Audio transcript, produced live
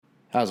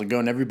How's it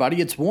going, everybody?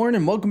 It's Warren,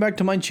 and welcome back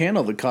to my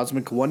channel, The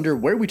Cosmic Wonder,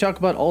 where we talk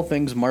about all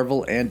things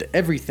Marvel and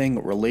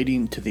everything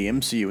relating to the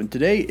MCU. And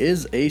today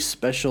is a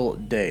special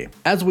day,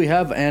 as we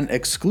have an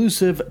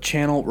exclusive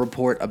channel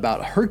report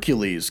about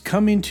Hercules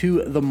coming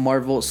to the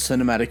Marvel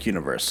Cinematic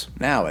Universe.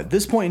 Now, at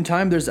this point in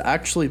time, there's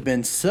actually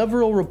been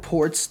several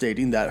reports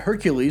stating that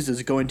Hercules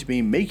is going to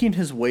be making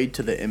his way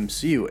to the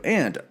MCU,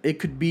 and it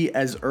could be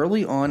as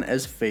early on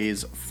as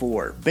Phase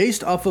 4.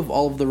 Based off of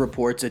all of the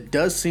reports, it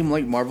does seem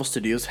like Marvel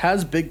Studios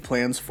has big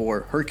plans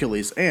for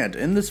Hercules, and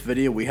in this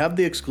video we have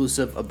the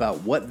exclusive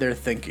about what they're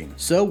thinking.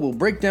 So we'll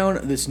break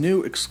down this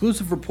new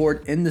exclusive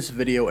report in this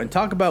video and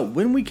talk about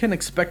when we can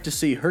expect to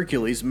see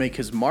Hercules make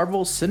his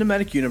Marvel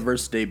Cinematic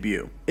Universe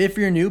debut. If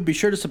you're new, be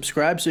sure to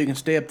subscribe so you can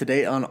stay up to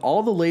date on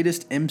all the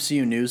latest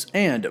MCU news,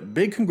 and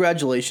big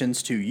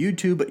congratulations to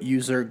YouTube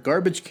user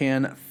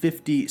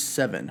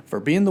GarbageCan57 for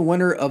being the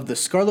winner of the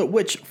Scarlet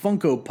Witch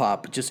Funko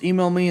Pop. Just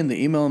email me in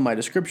the email in my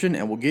description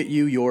and we'll get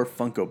you your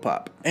Funko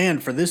Pop.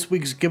 And for this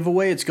week's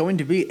giveaway, it's going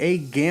to be a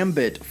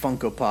Gambit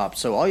Funko Pop.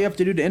 So all you have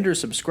to do to enter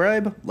is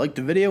subscribe, like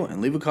the video, and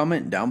leave a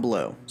comment down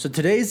below. So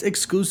today's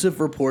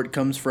exclusive report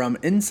comes from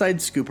Inside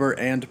Scooper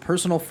and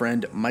personal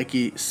friend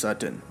Mikey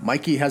Sutton.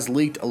 Mikey has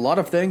leaked a lot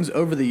of things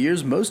over the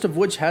years, most of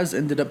which has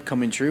ended up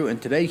coming true,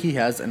 and today he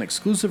has an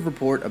exclusive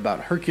report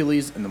about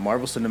Hercules in the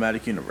Marvel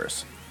Cinematic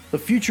Universe. The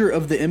future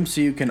of the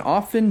MCU can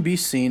often be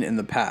seen in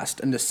the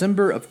past. In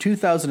December of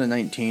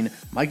 2019,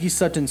 Mikey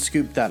Sutton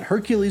scooped that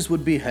Hercules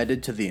would be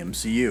headed to the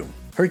MCU.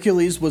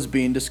 Hercules was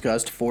being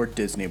discussed for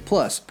Disney+,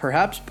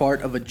 perhaps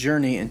part of a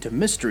journey into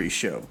mystery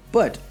show.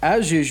 But,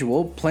 as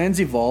usual, plans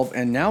evolve,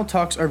 and now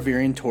talks are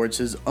veering towards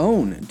his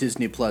own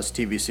Disney+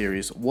 TV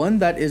series, one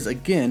that is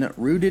again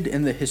rooted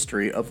in the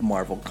history of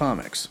Marvel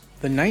Comics.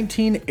 The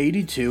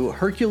 1982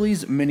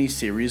 Hercules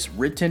miniseries,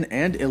 written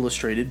and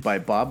illustrated by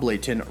Bob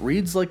Layton,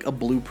 reads like a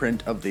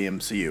blueprint of the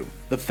MCU.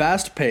 The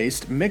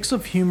fast-paced mix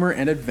of humor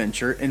and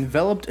adventure,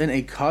 enveloped in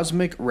a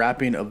cosmic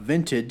wrapping of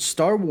vintage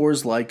Star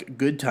Wars-like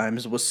good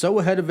times, was so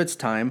ahead of its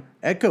time,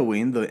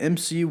 echoing the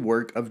MCU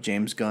work of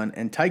James Gunn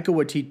and Taika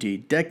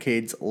Waititi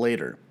decades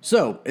later.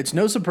 So, it's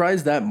no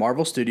surprise that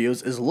Marvel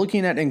Studios is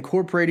looking at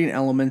incorporating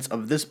elements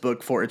of this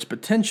book for its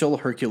potential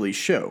Hercules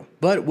show.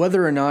 But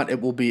whether or not it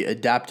will be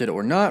adapted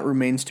or not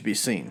remains to be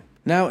seen.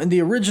 Now, in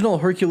the original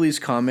Hercules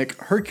comic,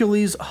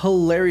 Hercules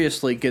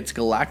hilariously gets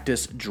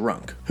Galactus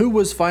drunk, who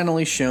was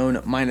finally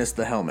shown minus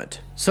the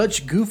helmet.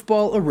 Such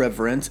goofball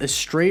irreverence is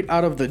straight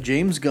out of the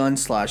James Gunn /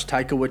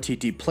 Taika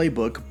Waititi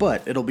playbook,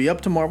 but it'll be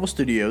up to Marvel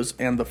Studios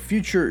and the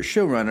future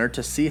showrunner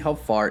to see how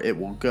far it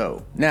will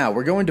go. Now,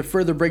 we're going to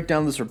further break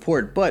down this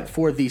report, but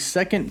for the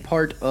second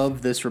part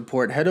of this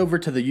report, head over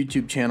to the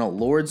YouTube channel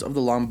Lords of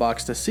the Long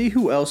Box to see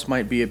who else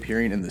might be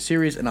appearing in the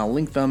series, and I'll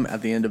link them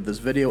at the end of this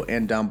video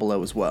and down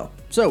below as well.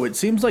 So, it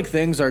seems like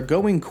things are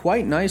going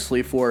quite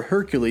nicely for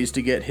Hercules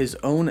to get his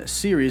own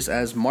series,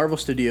 as Marvel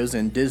Studios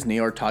and Disney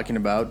are talking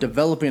about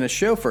developing a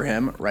show for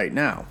him right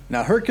now.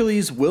 Now,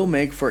 Hercules will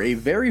make for a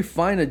very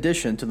fine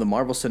addition to the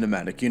Marvel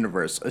Cinematic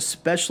Universe,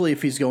 especially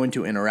if he's going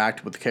to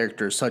interact with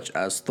characters such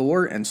as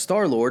Thor and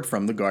Star-Lord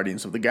from the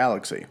Guardians of the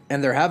Galaxy.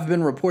 And there have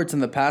been reports in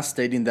the past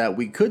stating that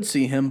we could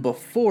see him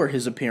before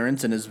his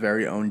appearance in his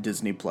very own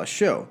Disney Plus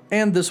show.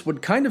 And this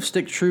would kind of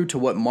stick true to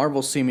what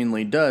Marvel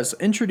seemingly does,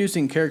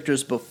 introducing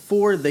characters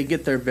before they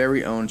get their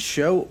very own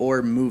show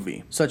or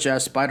movie, such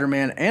as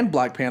Spider-Man and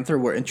Black Panther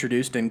were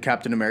introduced in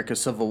Captain America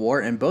Civil War,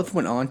 and both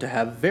went on to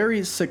have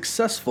very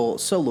successful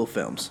solo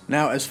films.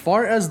 Now, as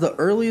far as the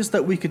earliest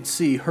that we could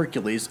see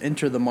Hercules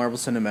enter the Marvel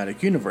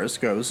Cinematic Universe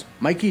goes,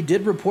 Mikey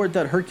did report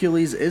that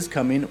Hercules is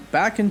coming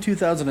back in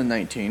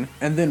 2019,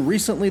 and then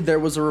recently there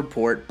was a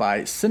report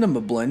by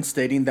Cinema Blend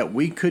stating that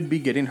we could be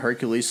getting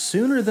Hercules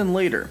sooner than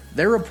later.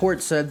 Their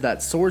report said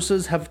that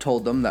sources have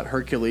told them that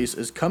Hercules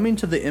is coming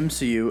to the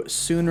MCU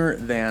sooner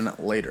than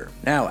later.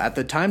 Now, at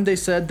the time they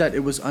said that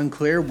it was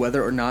unclear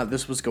whether or not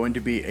this was going to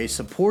be a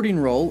supporting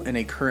role in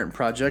a current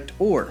project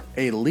or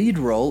a lead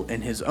role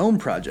in his own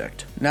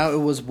project. Now, it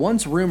was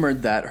once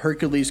rumored that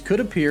Hercules could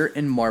appear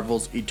in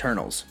Marvel's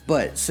Eternals,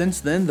 but since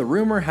then the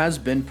rumor has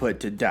been put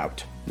to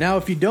doubt. Now,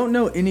 if you don't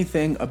know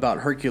anything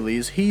about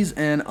Hercules, he's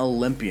an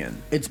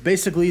Olympian. It's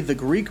basically the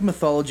Greek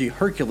mythology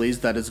Hercules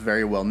that is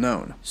very well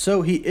known.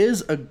 So he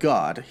is a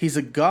god. He's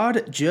a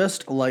god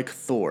just like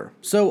Thor.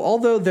 So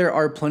although there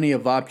are plenty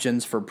of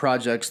options for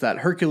projects that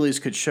Hercules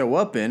could show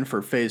up in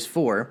for Phase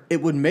 4,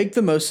 it would make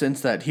the most sense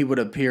that he would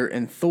appear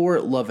in Thor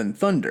Love and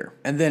Thunder.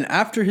 And then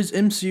after his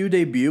MCU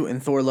debut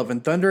in Thor Love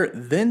and Thunder,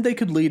 then they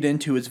could lead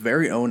into his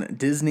very own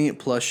Disney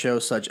Plus show,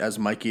 such as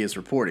Mikey is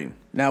reporting.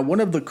 Now, one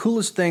of the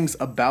coolest things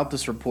about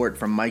this report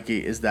from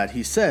Mikey is that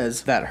he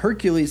says that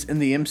Hercules in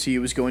the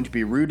MCU is going to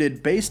be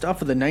rooted based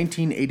off of the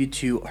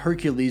 1982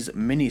 Hercules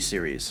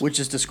miniseries,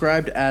 which is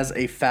described as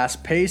a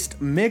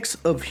fast-paced mix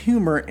of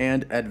humor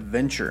and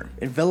adventure,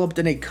 enveloped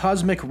in a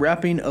cosmic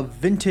wrapping of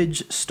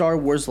vintage Star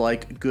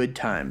Wars-like good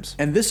times.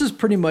 And this is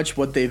pretty much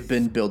what they've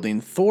been building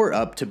Thor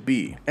up to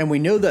be. And we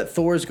know that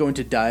Thor is going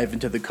to dive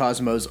into the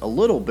cosmos a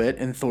little bit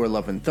in Thor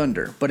Love and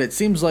Thunder, but it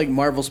seems like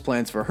Marvel's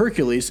plans for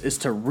Hercules is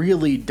to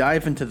really dive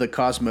dive into the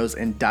cosmos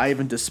and dive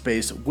into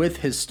space with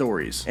his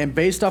stories. And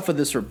based off of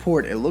this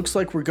report, it looks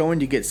like we're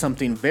going to get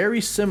something very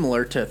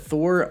similar to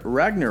Thor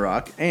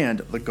Ragnarok and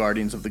the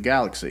Guardians of the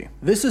Galaxy.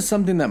 This is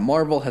something that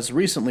Marvel has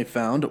recently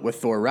found with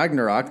Thor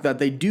Ragnarok that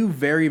they do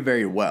very,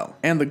 very well.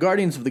 And the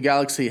Guardians of the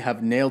Galaxy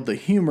have nailed the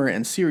humor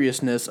and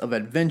seriousness of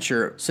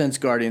adventure since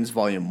Guardians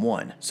Volume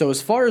 1. So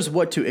as far as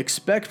what to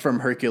expect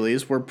from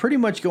Hercules, we're pretty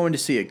much going to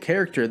see a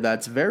character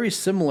that's very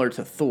similar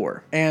to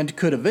Thor, and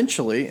could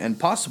eventually, and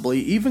possibly,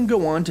 even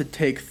go on to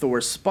take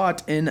Thor's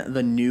spot in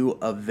the new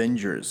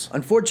Avengers.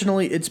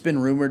 Unfortunately, it's been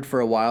rumored for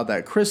a while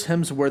that Chris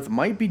Hemsworth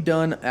might be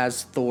done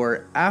as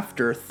Thor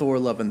after Thor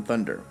Love and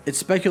Thunder. It's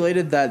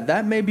speculated that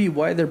that may be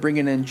why they're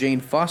bringing in Jane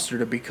Foster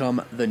to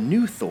become the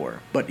new Thor.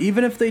 But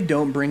even if they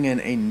don't bring in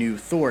a new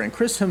Thor and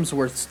Chris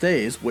Hemsworth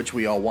stays, which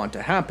we all want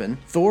to happen,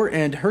 Thor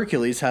and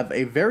Hercules have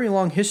a very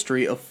long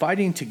history of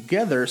fighting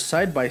together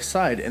side by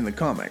side in the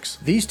comics.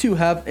 These two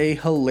have a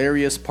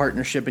hilarious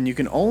partnership, and you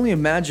can only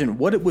imagine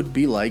what it would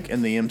be like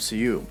in the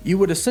MCU. You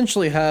would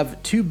essentially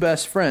have two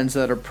best friends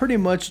that are pretty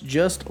much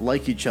just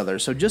like each other.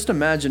 So just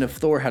imagine if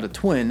Thor had a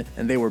twin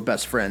and they were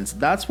best friends.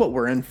 That's what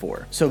we're in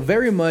for. So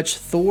very much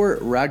Thor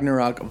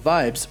Ragnarok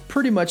vibes,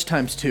 pretty much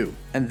times 2.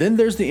 And then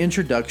there's the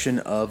introduction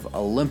of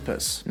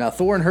Olympus. Now,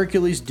 Thor and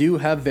Hercules do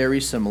have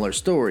very similar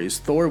stories.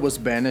 Thor was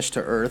banished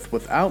to Earth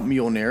without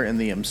Mjolnir in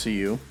the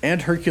MCU,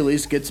 and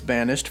Hercules gets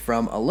banished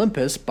from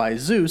Olympus by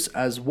Zeus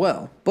as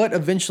well. But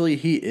eventually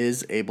he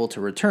is able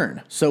to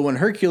return. So when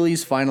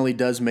Hercules finally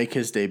does make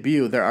his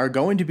debut, there are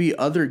going to be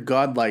other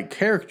godlike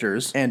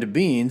characters and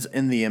beings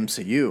in the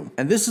MCU.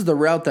 And this is the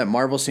route that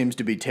Marvel seems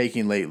to be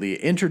taking lately,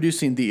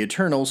 introducing the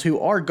Eternals, who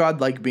are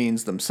godlike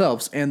beings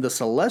themselves, and the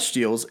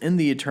Celestials in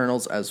the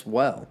Eternals as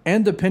well.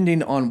 And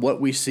depending on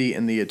what we see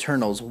in the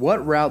Eternals,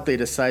 what route they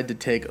decide to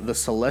take the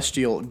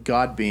celestial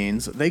god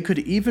beings, they could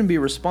even be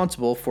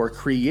responsible for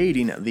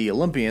creating the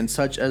Olympians,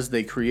 such as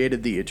they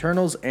created the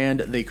Eternals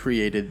and they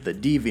created the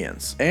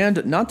Deviants.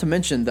 And not to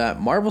mention that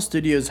Marvel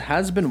Studios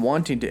has been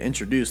wanting to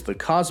introduce the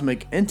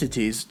cosmic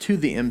entities to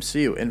the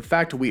MCU. In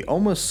fact, we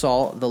almost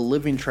saw the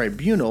Living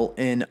Tribunal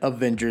in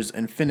Avengers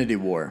Infinity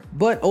War.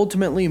 But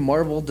ultimately,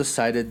 Marvel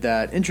decided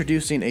that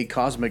introducing a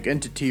cosmic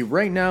entity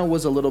right now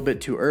was a little bit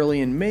too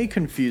early and may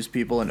confuse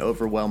people and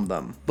overwhelm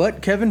them.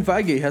 But Kevin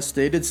Feige has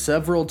stated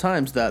several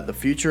times that the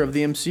future of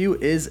the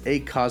MCU is a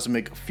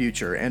cosmic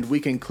future, and we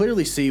can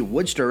clearly see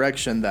which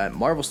direction that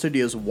Marvel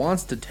Studios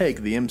wants to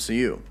take the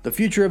MCU. The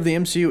future of the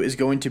MCU is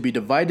going to be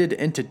divided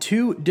into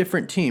 2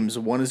 different teams.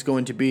 One is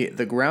going to be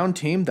the ground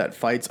team that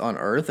fights on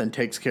Earth and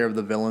takes care of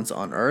the villains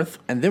on Earth,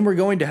 and then we're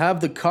going to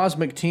have the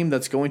cosmic team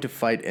that's going to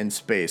fight in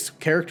space.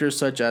 Characters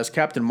such as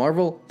Captain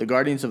Marvel, the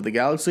Guardians of the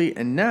Galaxy,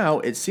 and now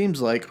it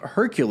seems like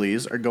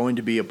Hercules are going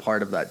to be a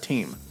part of that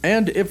team.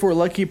 And if we're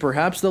lucky,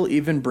 perhaps they'll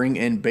even bring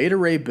in Beta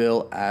Ray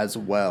Bill as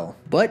well.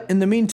 But in the meantime,